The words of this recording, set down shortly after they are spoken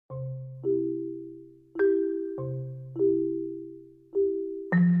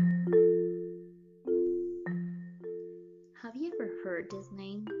these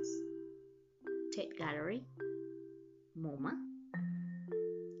names? Tate Gallery, MoMA,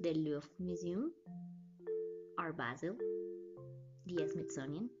 the Louvre Museum, Art Basel, the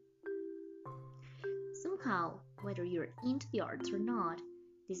Smithsonian. Somehow, whether you're into the arts or not,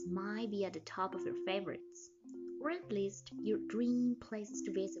 this might be at the top of your favorites, or at least your dream places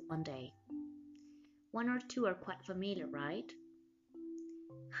to visit one day. One or two are quite familiar, right?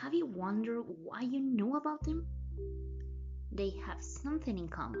 Have you wondered why you know about them? They have something in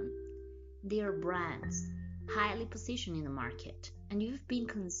common. They are brands, highly positioned in the market, and you've been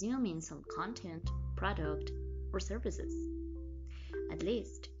consuming some content, product, or services. At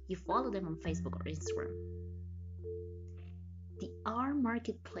least, you follow them on Facebook or Instagram. The art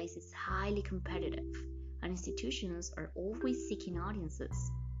marketplace is highly competitive, and institutions are always seeking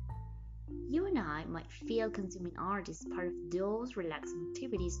audiences. You and I might feel consuming art is part of those relaxing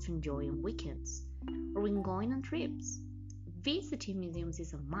activities to enjoy on weekends, or when going on trips. Visiting museums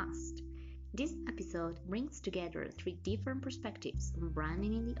is a must. This episode brings together three different perspectives on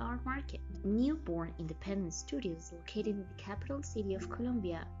branding in the art market. Newborn independent studios located in the capital city of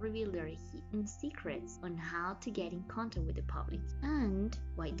Colombia reveal their hidden secrets on how to get in contact with the public and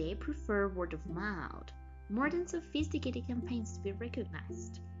why they prefer word of mouth more than sophisticated campaigns to be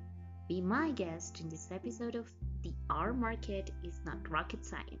recognized. Be my guest in this episode of The Art Market is Not Rocket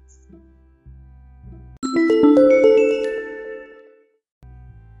Science.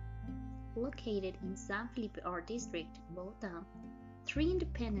 Located in San Felipe Art District, Bogota, three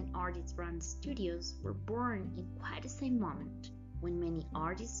independent artist-run studios were born in quite the same moment when many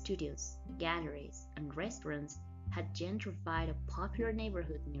artist studios, galleries, and restaurants had gentrified a popular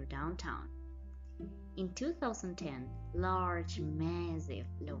neighborhood near downtown. In 2010, large, massive,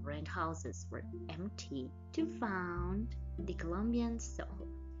 low-rent houses were empty to found the Colombian Soho.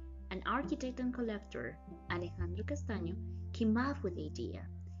 An architect and collector, Alejandro Castaño, came up with the idea,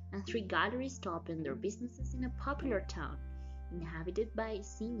 and three galleries opened their businesses in a popular town, inhabited by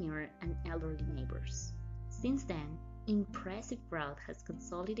senior and elderly neighbors. Since then, impressive growth has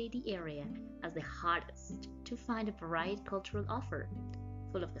consolidated the area as the hottest to find a varied cultural offer,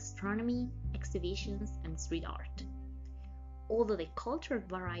 full of gastronomy, exhibitions, and street art. Although the cultural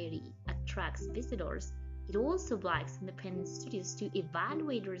variety attracts visitors, it also obliges independent studios to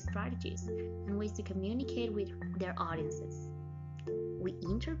evaluate their strategies and ways to communicate with their audiences. We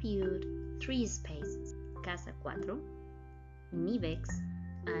interviewed three spaces: Casa Cuatro, Nivex,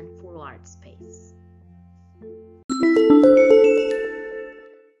 and Full Art Space.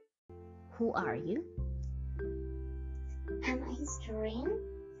 Who are you? I'm a historian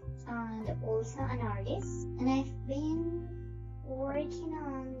and also an artist, and I've been working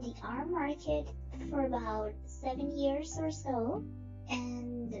on the art market for about 7 years or so,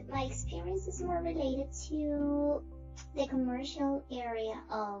 and my experience is more related to the commercial area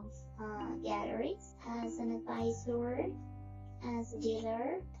of galleries as an advisor, as a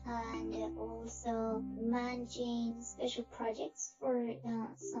dealer, and also managing special projects for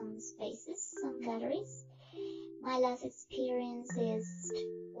some spaces, some galleries. My last experience is,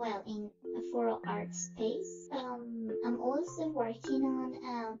 in a Foro Art space. I'm also working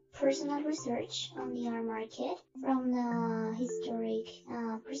on personal research on the art market from the historic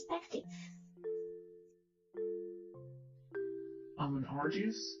perspective. I'm an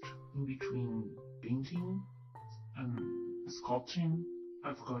artist in between painting and sculpting.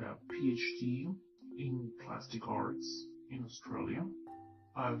 I've got a PhD in plastic arts in Australia.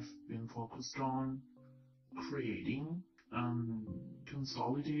 I've been focused on creating and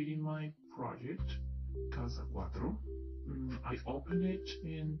consolidating my project, Casa Cuatro. I opened it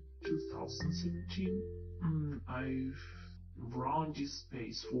in 2017. I've run this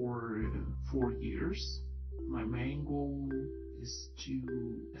space for 4 years. My main goal is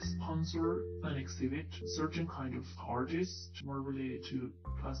to sponsor and exhibit certain kind of artists more related to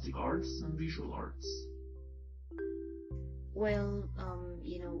plastic arts and visual arts. Well,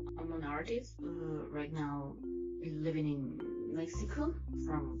 I'm an artist right now living in Mexico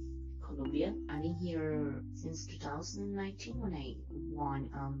from Colombia. I've been here since 2019 when I won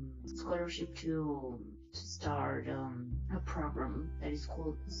scholarship to start a program that is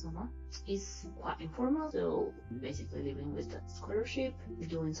called Summer. It's quite informal, so basically living with that scholarship,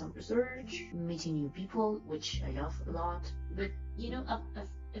 doing some research, meeting new people, which I love a lot. But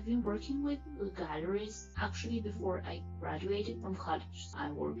I've been working with galleries. Actually, before I graduated from college,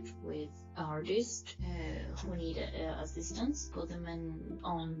 I worked with artists who need assistance, put them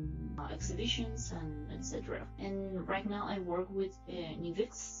on exhibitions and etc. And right now I work with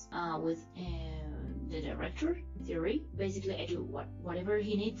Nivex, with the director theory. Basically, I do whatever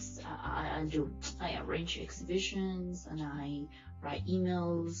he needs. I'll do. I arrange exhibitions and I write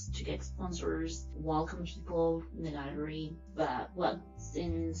emails to get sponsors, welcome people in the gallery. But well,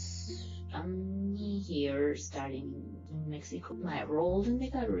 since I'm here starting in Mexico, my role in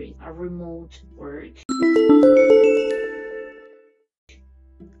the gallery are remote work.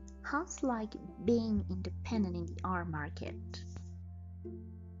 How's like being independent in the art market?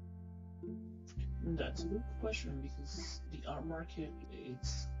 That's a good question because the art market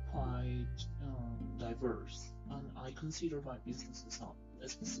it's quite diverse, and I consider my business as not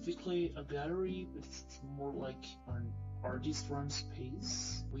specifically a gallery, but it's more like an artist-run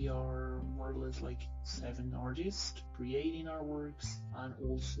space. We are more or less like 7 artists creating our works and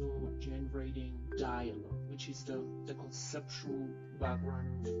also generating dialogue, which is the conceptual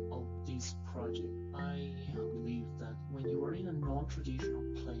background of this project. I believe that when you are in a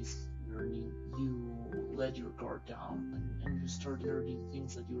non-traditional place learning, you let your guard down and you start learning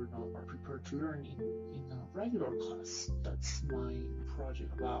things that you're not prepared to learn in a regular class. That's my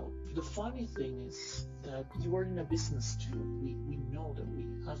project about. The funny thing is that you are in a business too. We know that we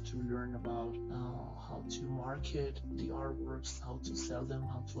have to learn about how to market the artworks, how to sell them,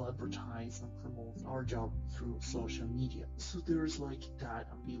 how to advertise and promote our job through social media. So there's like that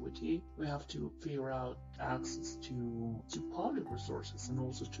ambiguity. We have to figure out access to public resources and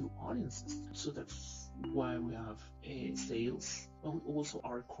also to audiences. So that's why we have sales, but we also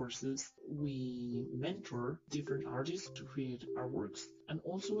our courses. We mentor different artists to create our works, and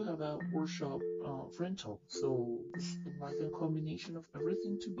also we have a workshop rental. So it's like a combination of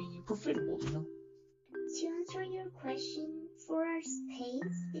everything to be profitable, you know. To answer your question, for our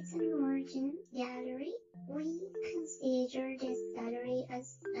space, it's an emergent gallery. We consider this gallery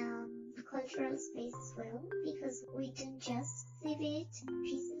as a cultural space as well, because we don't just exhibit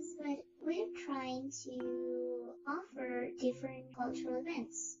pieces, but we're trying to offer different cultural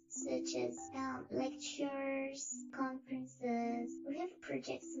events, such as lectures, conferences. We have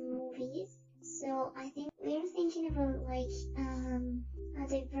projects and movies. So I think we're thinking about like a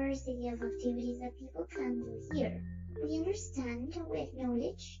diversity of activities that people can do here. We understand and we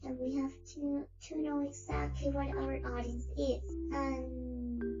acknowledge that we have to know exactly what our audience is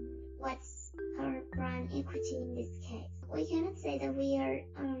and what's our brand equity in this case. We cannot say that we are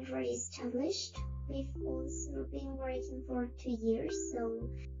already established. We've also been working for 2 years,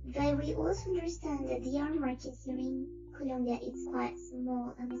 but we also understand that the art market here in Colombia is quite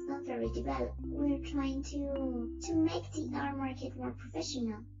small and it's not very developed. We're trying to make the art market more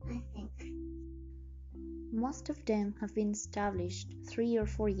professional, I think. Most of them have been established 3 or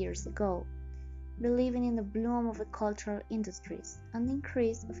 4 years ago, believing in the bloom of the cultural industries and the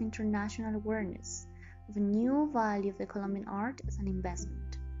increase of international awareness of a new value of the Colombian art as an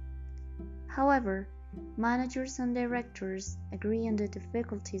investment. However, managers and directors agree on the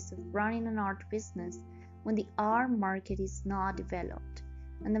difficulties of running an art business when the art market is not developed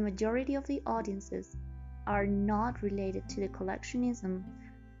and the majority of the audiences are not related to the collectionism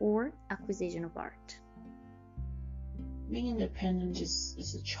or acquisition of art. Being independent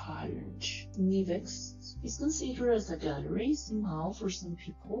is a challenge. NIVEX is considered as a gallery somehow for some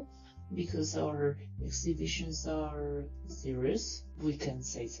people because our exhibitions are serious, we can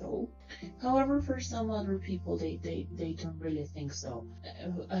say so. However, for some other people, they don't really think so.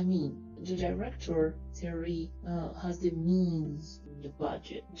 I mean, the director theory has the means, the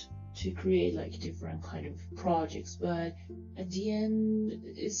budget to create like different kind of projects, but at the end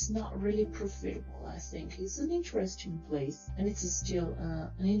it's not really profitable. I think it's an interesting place and it's still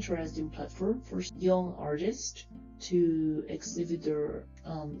an interesting platform for young artists to exhibit their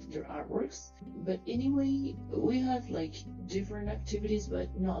artworks. But anyway, we have like different activities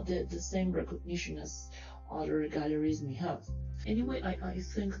but not the same recognition as other galleries may have. Anyway, I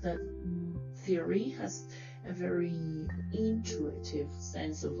think that theory has a very intuitive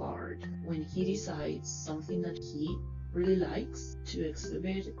sense of art. When he decides something that he really likes to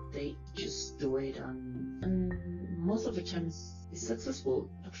exhibit, they just do it, and most of the times it's successful.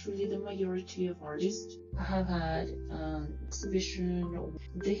 Actually, the majority of artists have had an exhibition.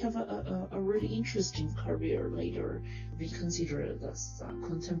 They have a really interesting career later, be considered as a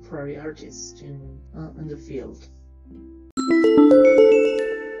contemporary artist in the field.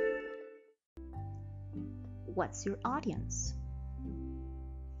 What's your audience?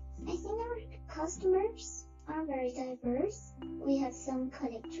 I think our customers are very diverse. We have some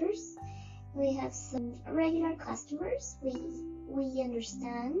collectors, we have some regular customers. We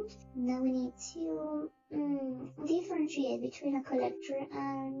understand that we need to differentiate between a collector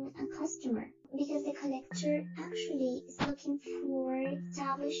and a customer, because the collector actually is looking for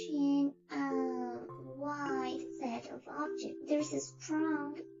establishing a object. There's a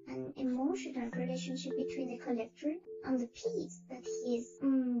strong and emotional relationship between the collector and the piece that he is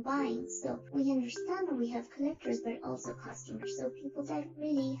buying. So we understand that we have collectors but also customers. So people that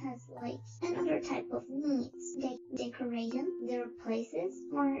really has like another type of needs, like decorating their places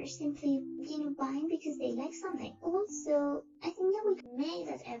or simply buying because they like something. Also, I think that we can make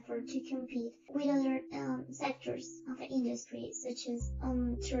that effort to compete with other sectors of the industry, such as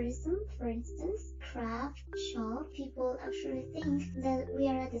tourism, for instance, craft, shop. People actually think that we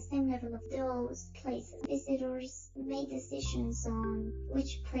are at the same level of those places. Visitors make decisions on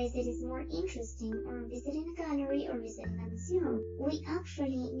which place it is more interesting, or visiting a gallery or visiting a museum. We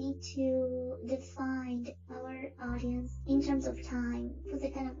actually need to define our audience in terms of time for the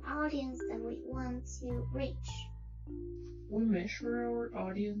kind of audience that we want to reach. We measure our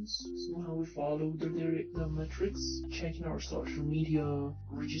audience, somehow we follow the metrics, checking our social media,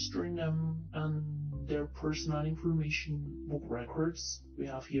 registering them, and their personal information, book records we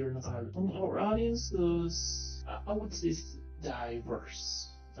have here in Ghana. And our audience is, I would say, diverse.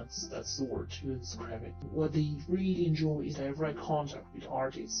 That's the word to describe it. What they really enjoy is direct contact with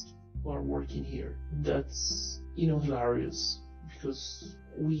artists who are working here. That's hilarious, because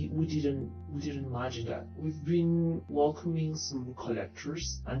we didn't imagine that. We've been welcoming some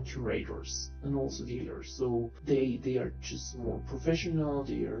collectors and curators and also dealers, so they are just more professional.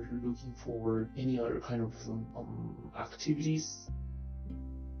 They are looking for any other kind of activities.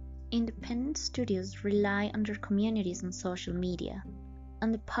 Independent studios rely on their communities on social media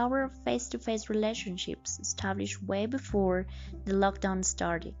and the power of face-to-face relationships established way before the lockdown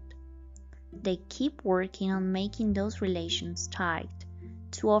started. They keep working on making those relations tight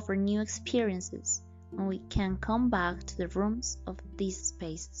to offer new experiences when we can come back to the rooms of these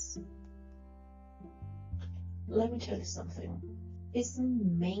spaces. Let me tell you something. It's the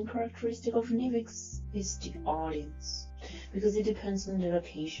main characteristic of NBsp is the audience, because it depends on the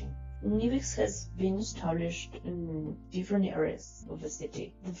location. NBsp has been established in different areas of the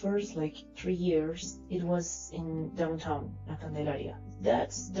city. The first 3 years, it was in downtown La Candelaria.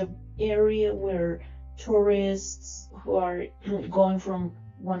 That's the area where tourists who are going from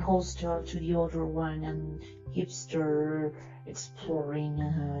one hostel to the other one and hipster exploring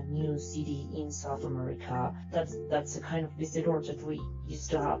a new city in South America. That's the kind of visitor that we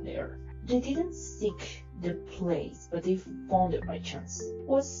used to have there. They didn't seek the place, but they found it by chance.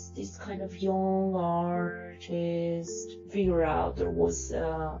 Was this kind of young artist figure out there was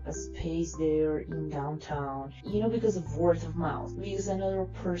a space there in downtown, because of word of mouth, because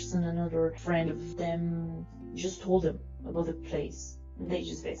another friend of them just told them about the place. They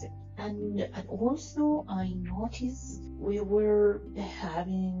just visit. And also I noticed we were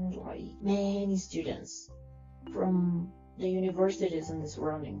having many students from the universities in the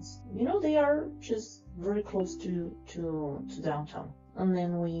surroundings. They are just very close to downtown. And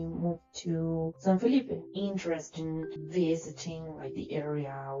then we moved to San Felipe, interested in visiting the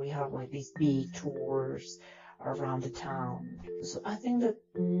area. We have these big tours around the town. So I think that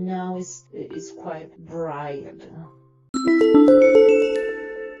now is quite bright.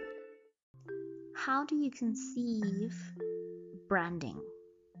 How do you conceive branding?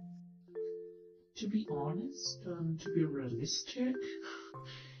 To be honest and to be realistic,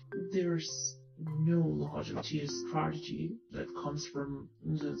 there's no logical strategy that comes from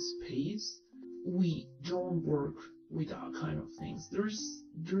the space. We don't work with that kind of things.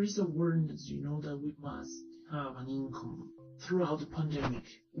 There is awareness, that we must have an income. Throughout the pandemic,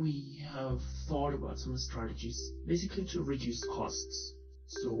 we have thought about some strategies, basically to reduce costs.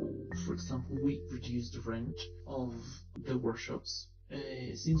 So, for example, we reduced the rent of the workshops.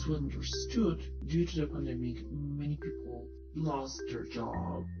 Since we understood, due to the pandemic, many people lost their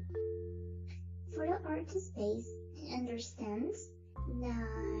job. For the artist space, it understands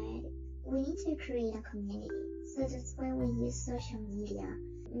that we need to create a community. So that's why we use social media,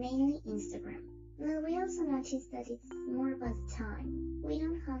 mainly Instagram. But we also noticed that it's more about time. We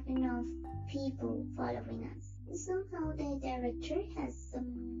don't have enough people following us. Somehow the director has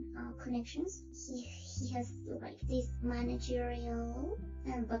some connections. He has this managerial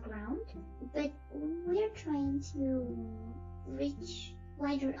background, but we are trying to reach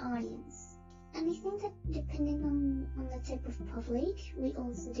wider audience. And I think that depending on the type of public, we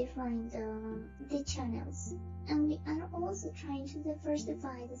also define the channels. And we are also trying to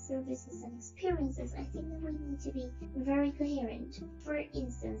diversify the services and experiences. I think that we need to be very coherent. For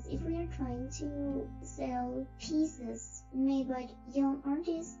instance, if we are trying to sell pieces made by young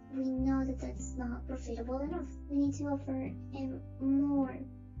artists, we know that that's not profitable enough. We need to offer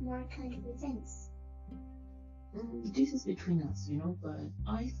more kind of events. This is between us, but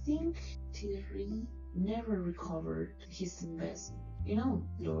I think Thierry never recovered his investment.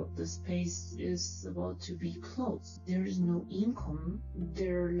 The space is about to be closed. There is no income.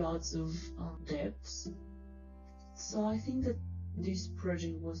 There are lots of debts. So I think that this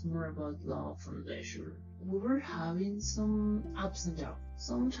project was more about love and leisure. We were having some ups and downs.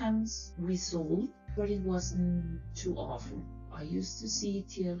 Sometimes we sold, but it wasn't too often. I used to see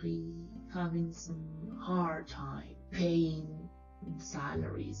Thierry having some hard time paying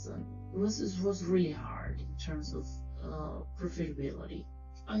salaries, and it was really hard in terms of profitability.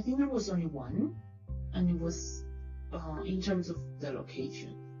 I think there was only one, and it was in terms of the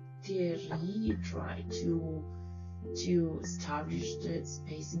location. Thierry tried to establish the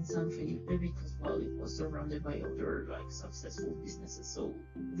space in San Felipe because, well, it was surrounded by other successful businesses, so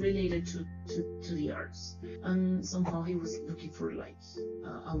related to the arts, and somehow he was looking for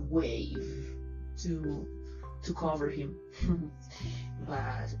a wave to cover him.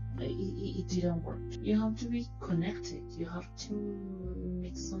 But it didn't work. You have to be connected. You have to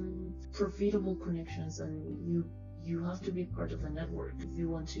make some profitable connections, and you have to be part of the network if you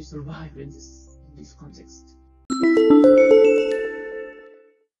want to survive in this context.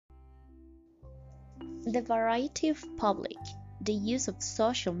 The variety of public, the use of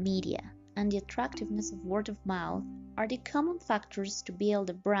social media, and the attractiveness of word of mouth are the common factors to build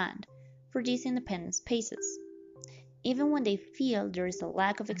a brand for these independent spaces, even when they feel there is a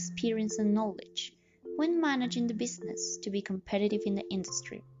lack of experience and knowledge when managing the business to be competitive in the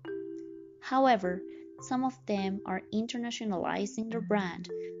industry. However, some of them are internationalizing their brand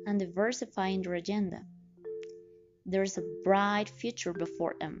and diversifying their agenda. There is a bright future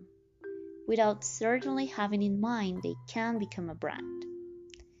before them, without certainly having in mind they can become a brand.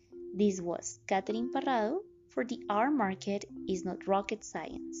 This was Catherine Parrado for The Art Market is Not Rocket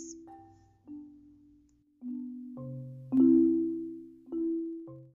Science.